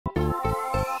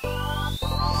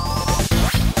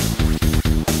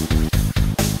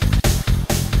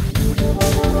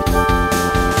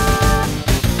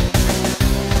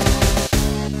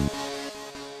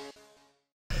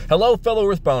Hello fellow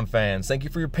Earthbound fans, thank you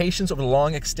for your patience over the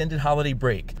long extended holiday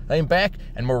break. I am back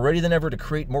and more ready than ever to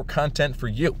create more content for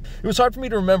you. It was hard for me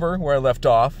to remember where I left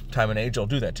off, time and age, I'll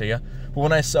do that to you. But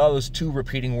when I saw those two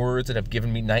repeating words that have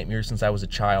given me nightmares since I was a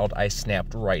child, I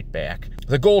snapped right back.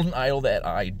 The golden idol that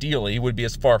ideally would be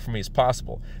as far from me as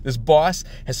possible. This boss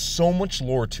has so much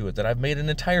lore to it that I've made an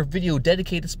entire video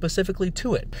dedicated specifically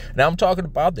to it. Now I'm talking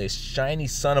about this shiny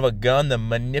son of a gun, the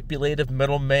manipulative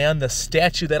middleman, the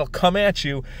statue that'll come at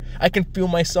you. I can feel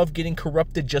myself getting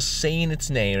corrupted just saying its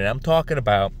name, and I'm talking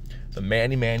about the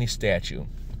Manny statue.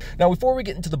 Now before we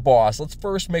get into the boss, let's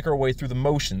first make our way through the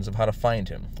motions of how to find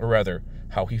him, or rather,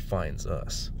 how he finds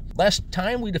us. Last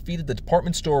time we defeated the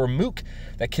department store Mook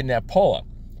that kidnapped Paula,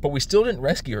 but we still didn't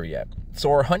rescue her yet,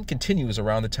 so our hunt continues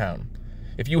around the town.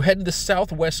 If you head to the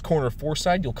southwest corner of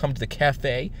Forside, you'll come to the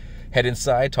cafe, head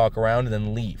inside, talk around, and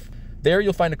then leave. There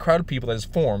you'll find a crowd of people that has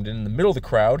formed, and in the middle of the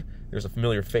crowd, there's a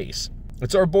familiar face.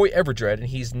 It's our boy Everdread, and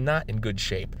he's not in good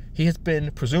shape. He has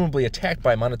been presumably attacked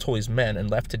by Monotoli's men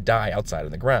and left to die outside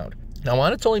on the ground. Now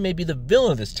Monotoli may be the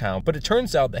villain of this town, but it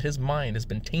turns out that his mind has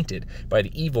been tainted by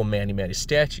the evil Manny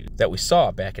statue that we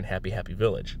saw back in Happy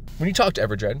Village. When you talk to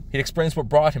Everdread, he explains what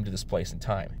brought him to this place in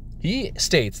time. He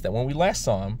states that when we last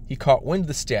saw him, he caught wind of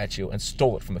the statue and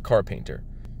stole it from the car painter.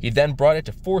 He then brought it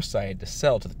to Forside to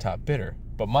sell to the top bidder,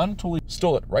 but Monotoli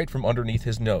stole it right from underneath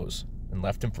his nose and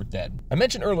left him for dead. I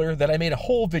mentioned earlier that I made a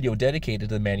whole video dedicated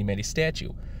to the Manny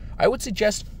statue. I would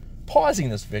suggest pausing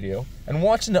this video and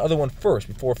watching the other one first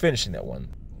before finishing that one.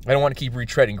 I don't want to keep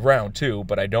retreading ground too,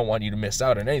 but I don't want you to miss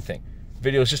out on anything. The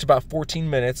video is just about 14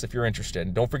 minutes if you're interested,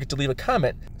 and don't forget to leave a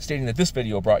comment stating that this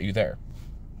video brought you there.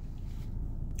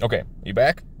 Okay, are you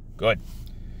back? Good.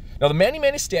 Now the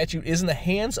Manny statue is in the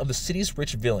hands of the city's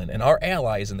rich villain, and our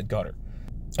ally is in the gutter.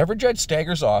 Everdread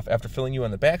staggers off after filling you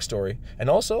on the backstory, and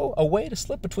also a way to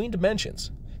slip between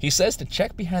dimensions. He says to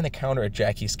check behind the counter at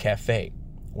Jackie's Cafe.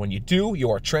 When you do,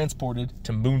 you are transported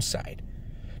to Moonside.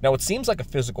 Now it seems like a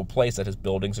physical place that has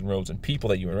buildings and roads and people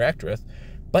that you interact with,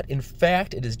 but in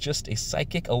fact it is just a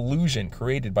psychic illusion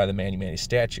created by the Manny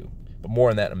statue. But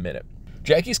more on that in a minute.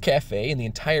 Jackie's Cafe and the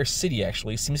entire city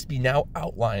actually seems to be now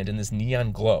outlined in this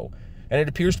neon glow, and it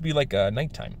appears to be like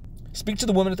nighttime. Speak to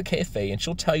the woman at the cafe and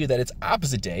she'll tell you that it's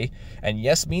opposite day, and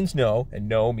yes means no, and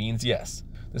no means yes.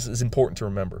 This is important to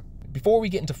remember. Before we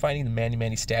get into finding the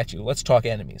Manny statue, let's talk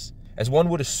enemies. As one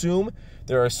would assume,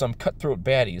 there are some cutthroat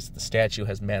baddies that the statue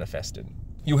has manifested.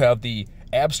 You have the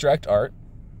abstract art.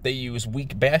 They use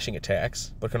weak bashing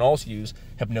attacks, but can also use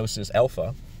hypnosis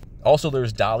alpha. Also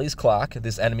there's Dolly's clock.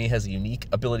 This enemy has a unique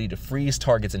ability to freeze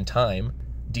targets in time,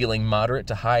 dealing moderate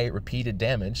to high repeated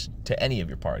damage to any of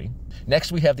your party.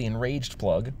 Next we have the Enraged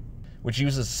Plug, which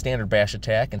uses a standard bash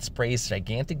attack and sprays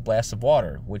gigantic blasts of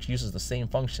water, which uses the same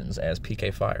functions as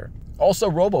PK Fire. Also,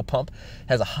 Robopump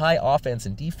has a high offense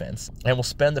and defense, and will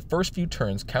spend the first few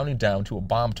turns counting down to a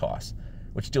bomb toss,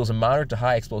 which deals a moderate to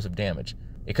high explosive damage.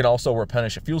 It can also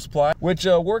replenish a fuel supply, which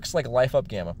works like a life-up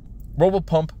gamma.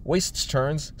 Robopump wastes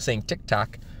turns, saying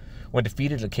tick-tock. When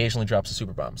defeated, it occasionally drops a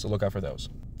super bomb, so look out for those.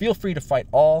 Feel free to fight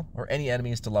all or any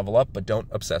enemies to level up, but don't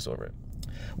obsess over it.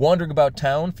 Wandering about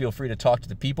town, feel free to talk to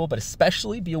the people, but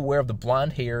especially be aware of the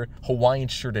blonde-haired,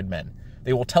 Hawaiian-shirted men.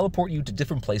 They will teleport you to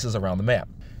different places around the map.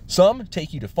 Some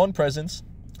take you to fun presents,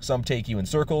 some take you in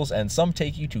circles, and some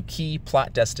take you to key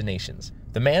plot destinations.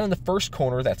 The man in the first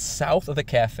corner that's south of the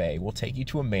cafe will take you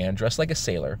to a man dressed like a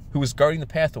sailor who is guarding the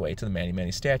pathway to the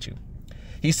Manny statue.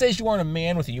 He says you aren't a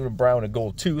man with a unibrow and a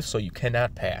gold tooth, so you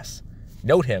cannot pass.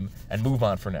 Note him and move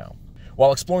on for now.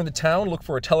 While exploring the town, look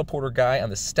for a teleporter guy on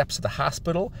the steps of the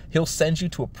hospital. He'll send you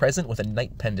to a present with a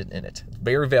night pendant in it. It's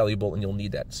very valuable and you'll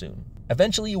need that soon.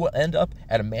 Eventually you will end up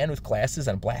at a man with glasses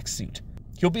and a black suit.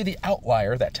 He'll be the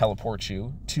outlier that teleports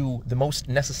you to the most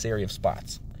necessary of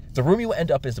spots. The room you will end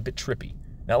up is a bit trippy.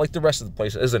 Not like the rest of the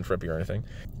place isn't trippy or anything.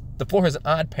 The floor has an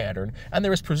odd pattern, and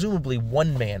there is presumably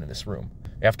one man in this room.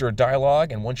 After a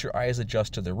dialogue, and once your eyes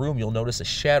adjust to the room, you'll notice a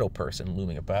shadow person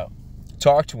looming about.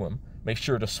 Talk to him. Make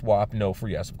sure to swap no for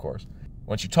yes, of course.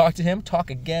 Once you talk to him, talk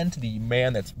again to the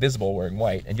man that's visible wearing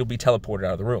white, and you'll be teleported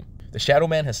out of the room. The Shadow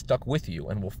Man has stuck with you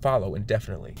and will follow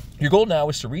indefinitely. Your goal now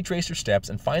is to retrace your steps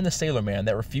and find the Sailor Man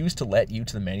that refused to let you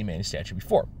to the Manny statue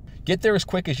before. Get there as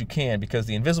quick as you can because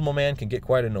the Invisible Man can get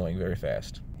quite annoying very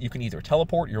fast. You can either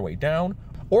teleport your way down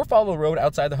or follow the road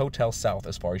outside the hotel south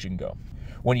as far as you can go.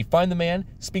 When you find the man,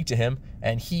 speak to him,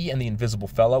 and he and the invisible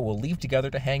fellow will leave together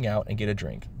to hang out and get a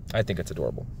drink. I think it's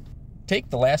adorable. Take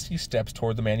the last few steps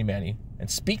toward the Manny and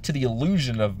speak to the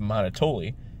illusion of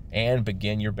Monotoli and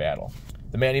begin your battle.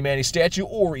 The Manny statue,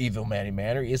 or Evil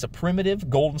Manny is a primitive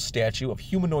golden statue of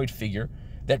humanoid figure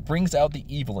that brings out the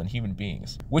evil in human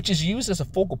beings, which is used as a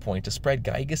focal point to spread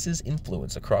Gygas's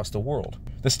influence across the world.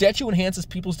 The statue enhances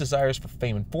people's desires for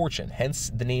fame and fortune,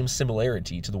 hence the name's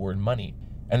similarity to the word money,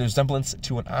 and the resemblance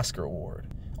to an Oscar award.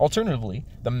 Alternatively,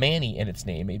 the Manny in its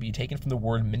name may be taken from the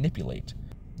word manipulate.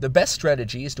 The best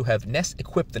strategy is to have Ness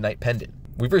equip the Knight Pendant.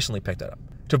 We've recently picked that up,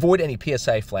 to avoid any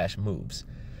PSI flash moves.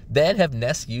 Then have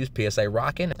Ness use PSI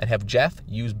Rockin' and have Jeff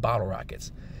use Bottle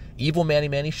Rockets. Evil Manny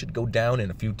Manny should go down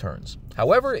in a few turns.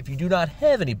 However, if you do not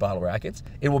have any Bottle Rockets,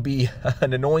 it will be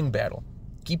an annoying battle.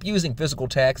 Keep using physical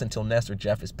attacks until Ness or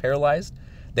Jeff is paralyzed,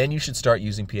 then you should start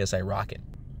using PSI Rockin'.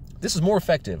 This is more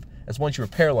effective, as once you are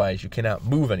paralyzed, you cannot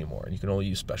move anymore, and you can only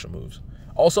use special moves.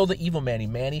 Also, the Evil Manny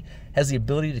Manny has the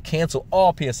ability to cancel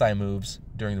all PSI moves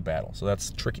during the battle, so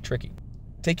that's tricky.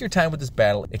 Take your time with this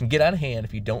battle. It can get out of hand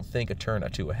if you don't think a turn or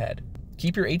two ahead.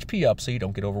 Keep your HP up so you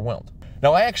don't get overwhelmed.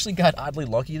 Now, I actually got oddly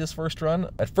lucky this first run.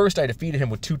 At first, I defeated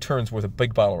him with 2 turns worth of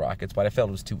big bottle rockets, but I felt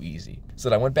it was too easy.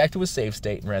 So I went back to his save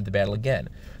state and ran the battle again.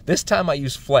 This time I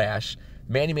used Flash.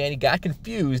 Manny Manny got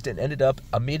confused and ended up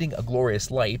emitting a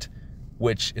glorious light,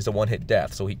 which is a one-hit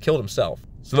death, so he killed himself.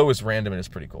 So that was random and it's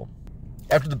pretty cool.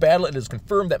 After the battle, it is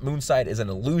confirmed that Moonside is an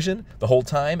illusion the whole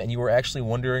time, and you are actually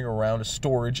wandering around a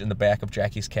storage in the back of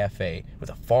Jackie's Cafe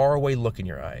with a faraway look in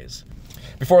your eyes.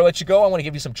 Before I let you go, I want to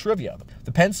give you some trivia.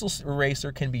 The pencil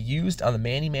eraser can be used on the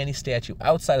Manny Manny statue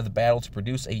outside of the battle to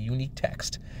produce a unique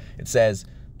text. It says,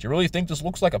 "Do you really think this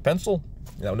looks like a pencil?"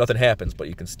 You know, nothing happens, but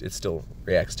it still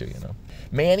reacts to you, know.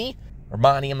 Manny, or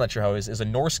Mani, I'm not sure how it is a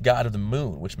Norse god of the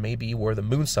moon, which may be where the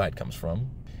Moonside comes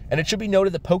from. And it should be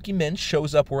noted that Pokemon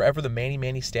shows up wherever the Manny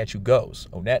Manny statue goes.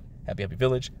 Onet, Happy Happy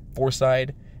Village,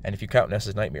 Fourside, and if you count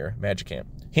Ness's Nightmare, Magicamp,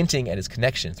 hinting at his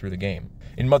connection through the game.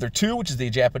 In Mother 2, which is the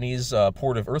Japanese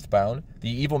port of Earthbound, the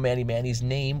evil Manny Manny's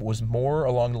name was more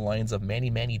along the lines of Manny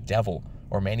Manny Devil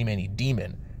or Manny Manny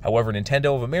Demon. However,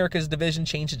 Nintendo of America's division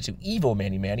changed it to Evil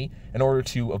Manny Manny in order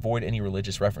to avoid any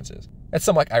religious references. That's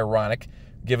somewhat ironic,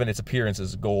 given its appearance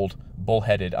as a gold,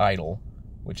 bull-headed idol,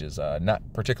 which is not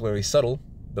particularly subtle.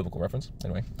 Biblical reference,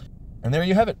 anyway. And there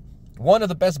you have it. One of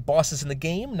the best bosses in the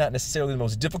game, not necessarily the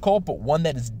most difficult, but one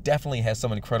that definitely has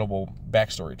some incredible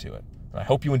backstory to it. And I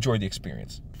hope you enjoyed the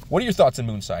experience. What are your thoughts on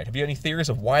Moonside? Have you any theories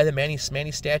of why the Manny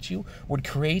Manny statue would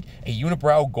create a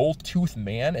unibrow gold-toothed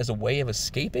man as a way of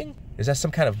escaping? Is that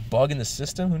some kind of bug in the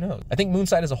system? Who knows? I think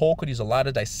Moonside as a whole could use a lot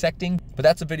of dissecting, but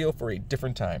that's a video for a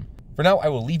different time. For now, I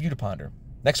will leave you to ponder.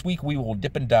 Next week, we will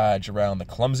dip and dodge around the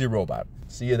clumsy robot.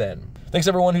 See you then. Thanks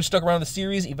everyone who stuck around the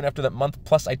series, even after that month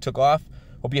plus I took off.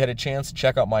 Hope you had a chance to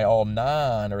check out my all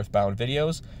non-Earthbound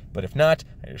videos, but if not,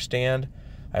 I understand.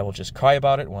 I will just cry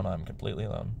about it when I'm completely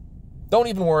alone. Don't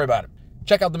even worry about it.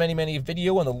 Check out the Manny Manny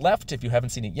video on the left if you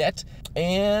haven't seen it yet,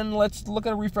 and let's look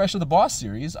at a refresh of the boss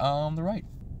series on the right.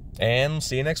 And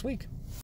see you next week.